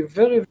have to be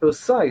very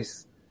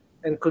precise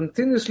and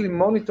continuously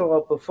monitor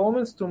our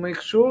performance to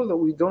make sure that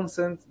we don't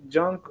send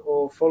junk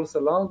or false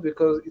alarms,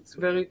 because it's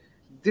very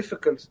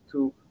difficult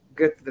to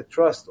get the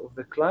trust of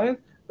the client,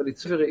 but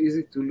it's very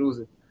easy to lose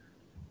it.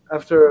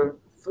 After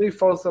 3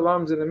 false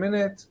alarms in a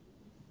minute,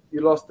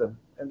 you lost them.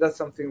 And that's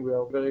something we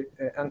are very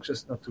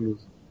anxious not to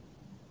lose.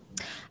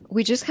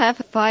 We just have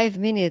 5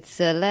 minutes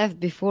left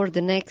before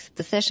the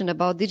next session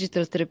about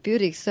digital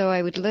therapeutics. So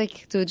I would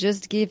like to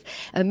just give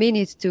a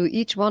minute to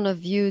each one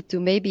of you to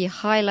maybe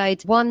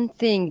highlight one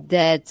thing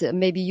that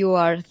maybe you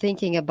are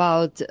thinking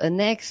about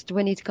next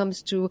when it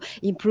comes to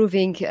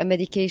improving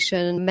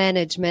medication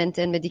management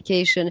and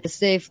medication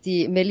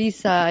safety.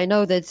 Melissa, I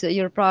know that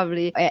you're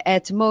probably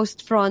at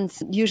most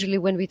fronts. Usually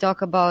when we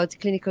talk about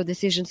clinical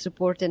decision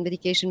support and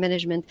medication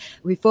management,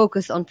 we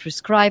focus on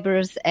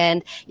prescribers.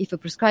 And if a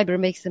prescriber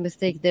makes a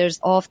mistake,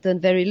 there's often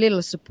very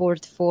little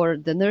support for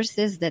the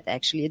nurses that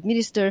actually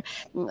administer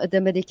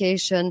the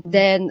medication.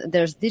 Then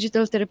there's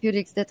digital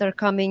therapeutics that are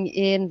coming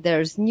in.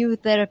 There's new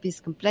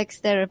therapies, complex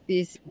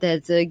therapies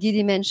that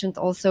Gidi mentioned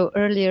also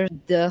earlier.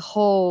 The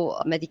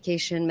whole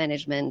medication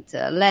management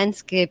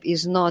landscape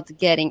is not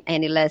getting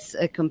any less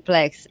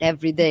complex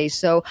every day.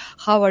 So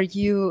how are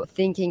you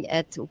thinking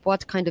at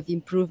what kind of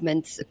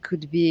improvements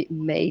could be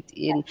made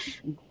in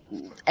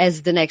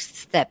as the next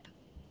step?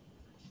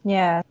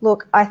 Yeah,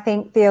 look, I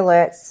think the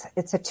alerts,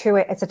 it's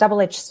a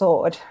double-edged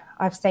sword.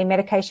 I've seen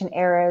medication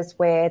errors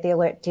where the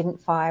alert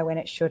didn't fire when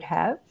it should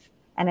have,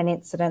 and an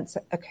incident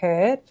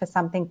occurred for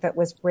something that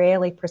was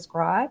rarely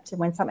prescribed. And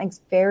when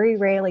something's very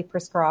rarely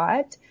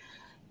prescribed,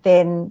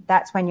 then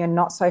that's when you're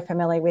not so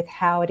familiar with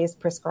how it is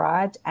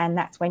prescribed, and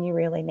that's when you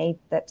really need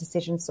that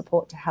decision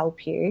support to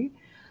help you.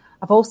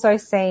 I've also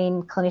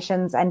seen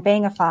clinicians, and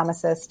being a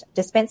pharmacist,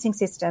 dispensing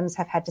systems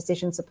have had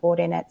decision support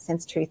in it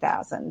since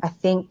 2000. I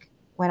think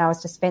when I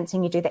was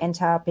dispensing, you do the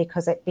enter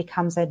because it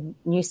becomes a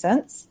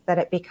nuisance, that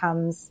it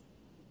becomes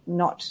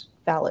not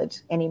valid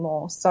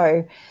anymore.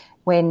 So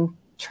when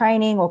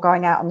training or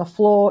going out on the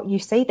floor, you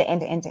see the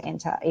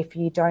enter if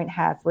you don't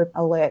have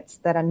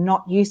alerts that are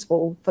not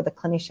useful for the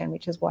clinician,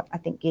 which is what I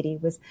think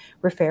Gidi was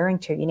referring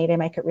to. You need to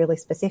make it really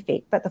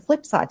specific. But the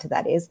flip side to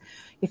that is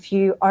if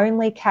you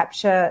only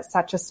capture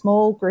such a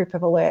small group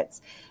of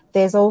alerts,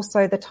 there's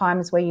also the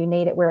times where you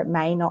need it where it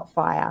may not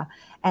fire.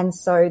 And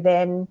so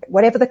then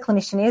whatever the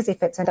clinician is,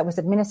 if it's that was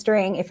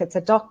administering, if it's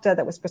a doctor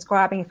that was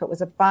prescribing, if it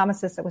was a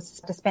pharmacist that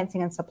was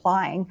dispensing and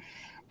supplying,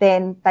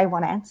 then they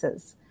want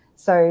answers.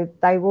 So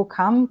they will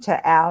come to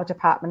our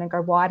department and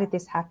go, why did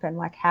this happen?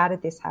 Like, how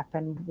did this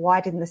happen? Why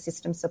didn't the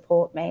system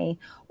support me?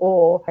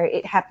 Or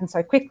it happened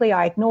so quickly,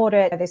 I ignored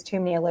it. There's too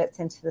many alerts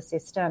into the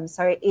system.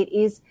 So it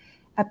is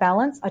a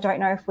balance. I don't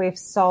know if we've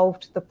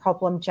solved the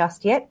problem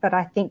just yet, but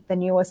I think the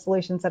newer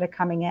solutions that are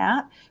coming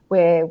out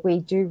where we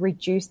do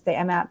reduce the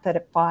amount that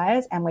it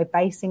fires and we're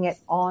basing it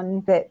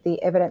on the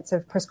evidence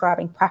of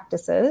prescribing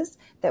practices,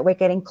 that we're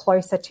getting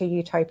closer to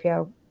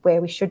utopia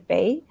where we should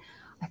be.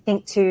 I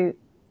think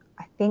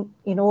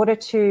in order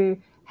to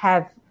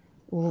have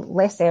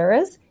less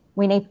errors,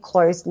 we need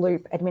closed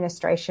loop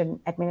administration,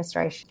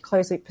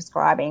 closed loop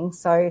prescribing.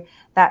 So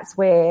that's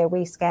where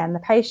we scan the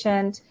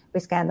patient, we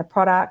scan the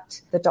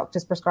product, the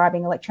doctor's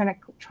prescribing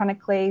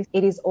electronically.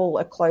 It is all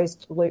a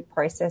closed loop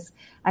process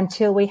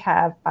until we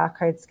have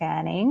barcode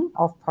scanning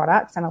of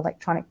products and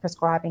electronic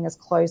prescribing as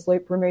closed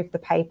loop. Remove the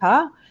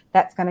paper.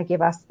 That's going to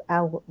give us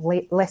a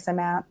less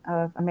amount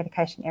of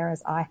medication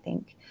errors, I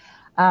think.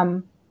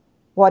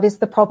 What is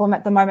the problem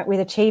at the moment with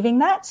achieving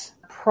that?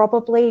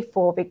 Probably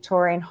for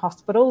Victorian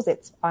hospitals,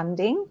 it's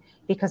funding,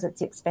 because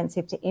it's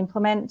expensive to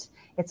implement.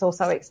 It's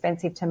also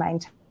expensive to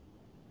maintain.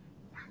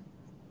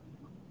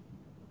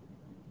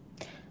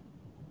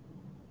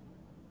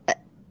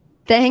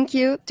 Thank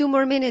you. 2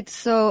 more minutes.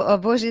 So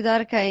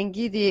Božidarka and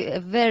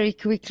Gidi, very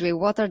quickly,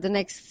 what are the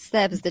next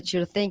steps that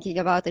you're thinking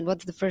about, and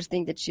what's the first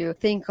thing that you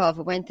think of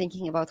when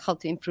thinking about how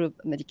to improve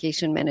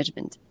medication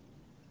management?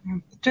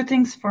 2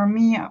 things for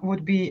me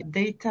would be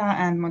data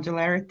and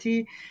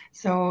modularity.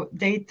 So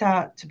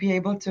data to be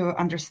able to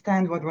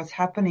understand what was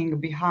happening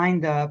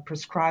behind the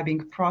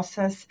prescribing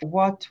process,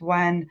 what,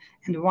 when,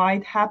 and why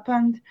it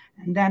happened.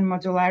 And then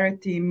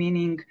modularity,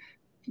 meaning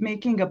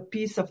making a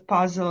piece of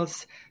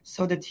puzzles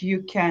so that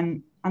you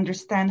can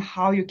understand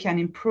how you can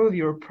improve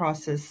your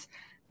process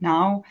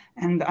now,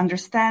 and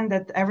understand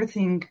that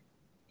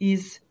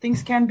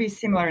things can be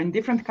similar in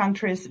different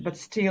countries, but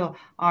still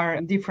are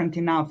different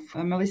enough.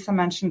 Melissa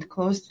mentioned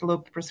closed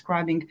loop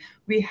prescribing.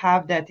 We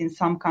have that in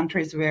some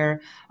countries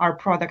where our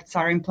products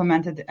are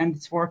implemented and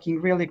it's working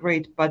really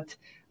great. But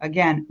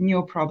again,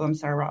 new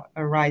problems are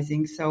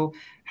arising. So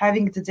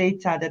having the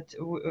data that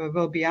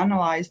will be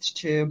analyzed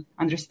to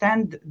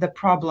understand the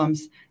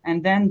problems,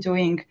 and then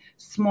doing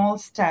small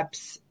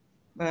steps,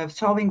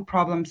 solving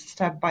problems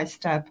step by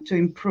step to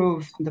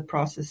improve the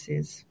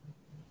processes.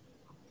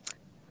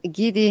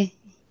 Gidi.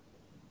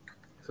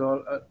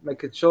 So I'll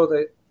make it short.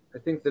 I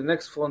think the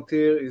next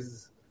frontier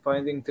is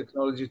finding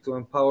technology to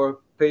empower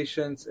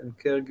patients and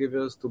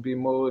caregivers to be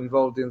more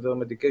involved in their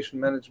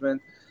medication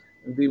management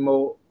and be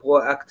more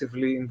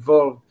proactively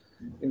involved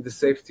in the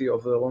safety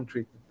of their own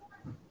treatment.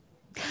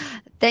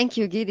 Thank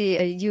you,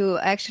 Gidi. You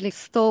actually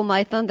stole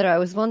my thunder. I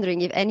was wondering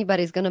if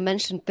anybody's going to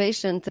mention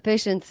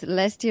patients.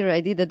 Last year,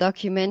 I did a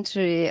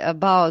documentary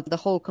about the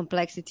whole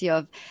complexity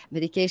of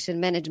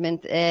medication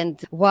management.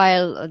 And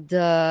while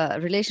the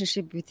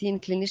relationship between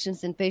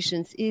clinicians and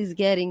patients is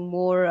getting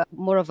more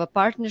of a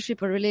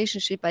partnership, a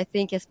relationship, I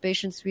think as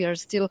patients, we are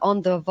still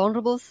on the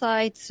vulnerable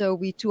side. So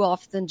we too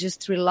often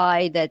just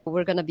rely that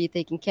we're going to be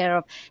taken care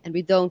of and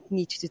we don't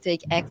need to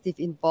take active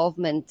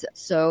involvement.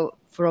 So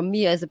from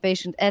me as a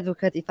patient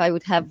advocate, if I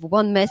would have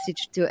one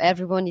message to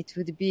everyone, it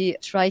would be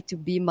try to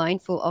be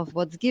mindful of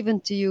what's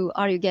given to you.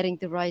 Are you getting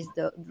the right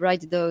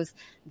dose,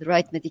 the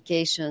right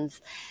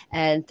medications?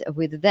 And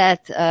with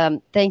that,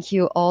 thank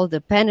you all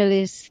the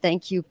panelists.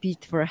 Thank you,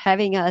 Pete, for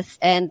having us.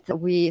 And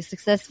we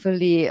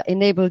successfully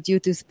enabled you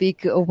to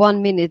speak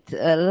 1 minute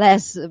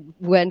less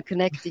when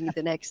connecting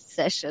the next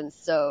session.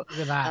 So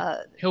look at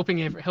that.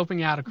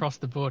 Helping out across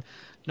the board.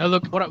 No,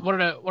 look, what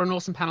an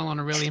awesome panel on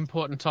a really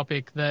important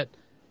topic that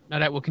no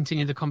doubt we'll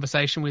continue the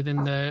conversation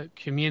within the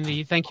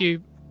community. Thank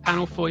you,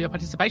 panel, for your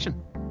participation.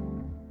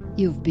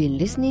 You've been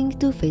listening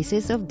to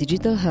Faces of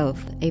Digital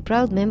Health, a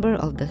proud member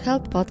of the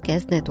Health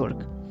Podcast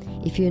Network.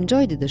 If you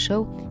enjoyed the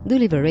show, do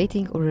leave a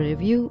rating or a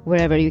review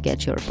wherever you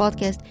get your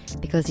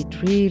podcast, because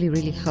it really,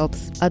 really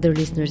helps other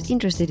listeners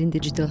interested in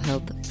digital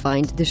health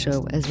find the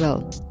show as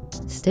well.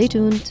 Stay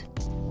tuned.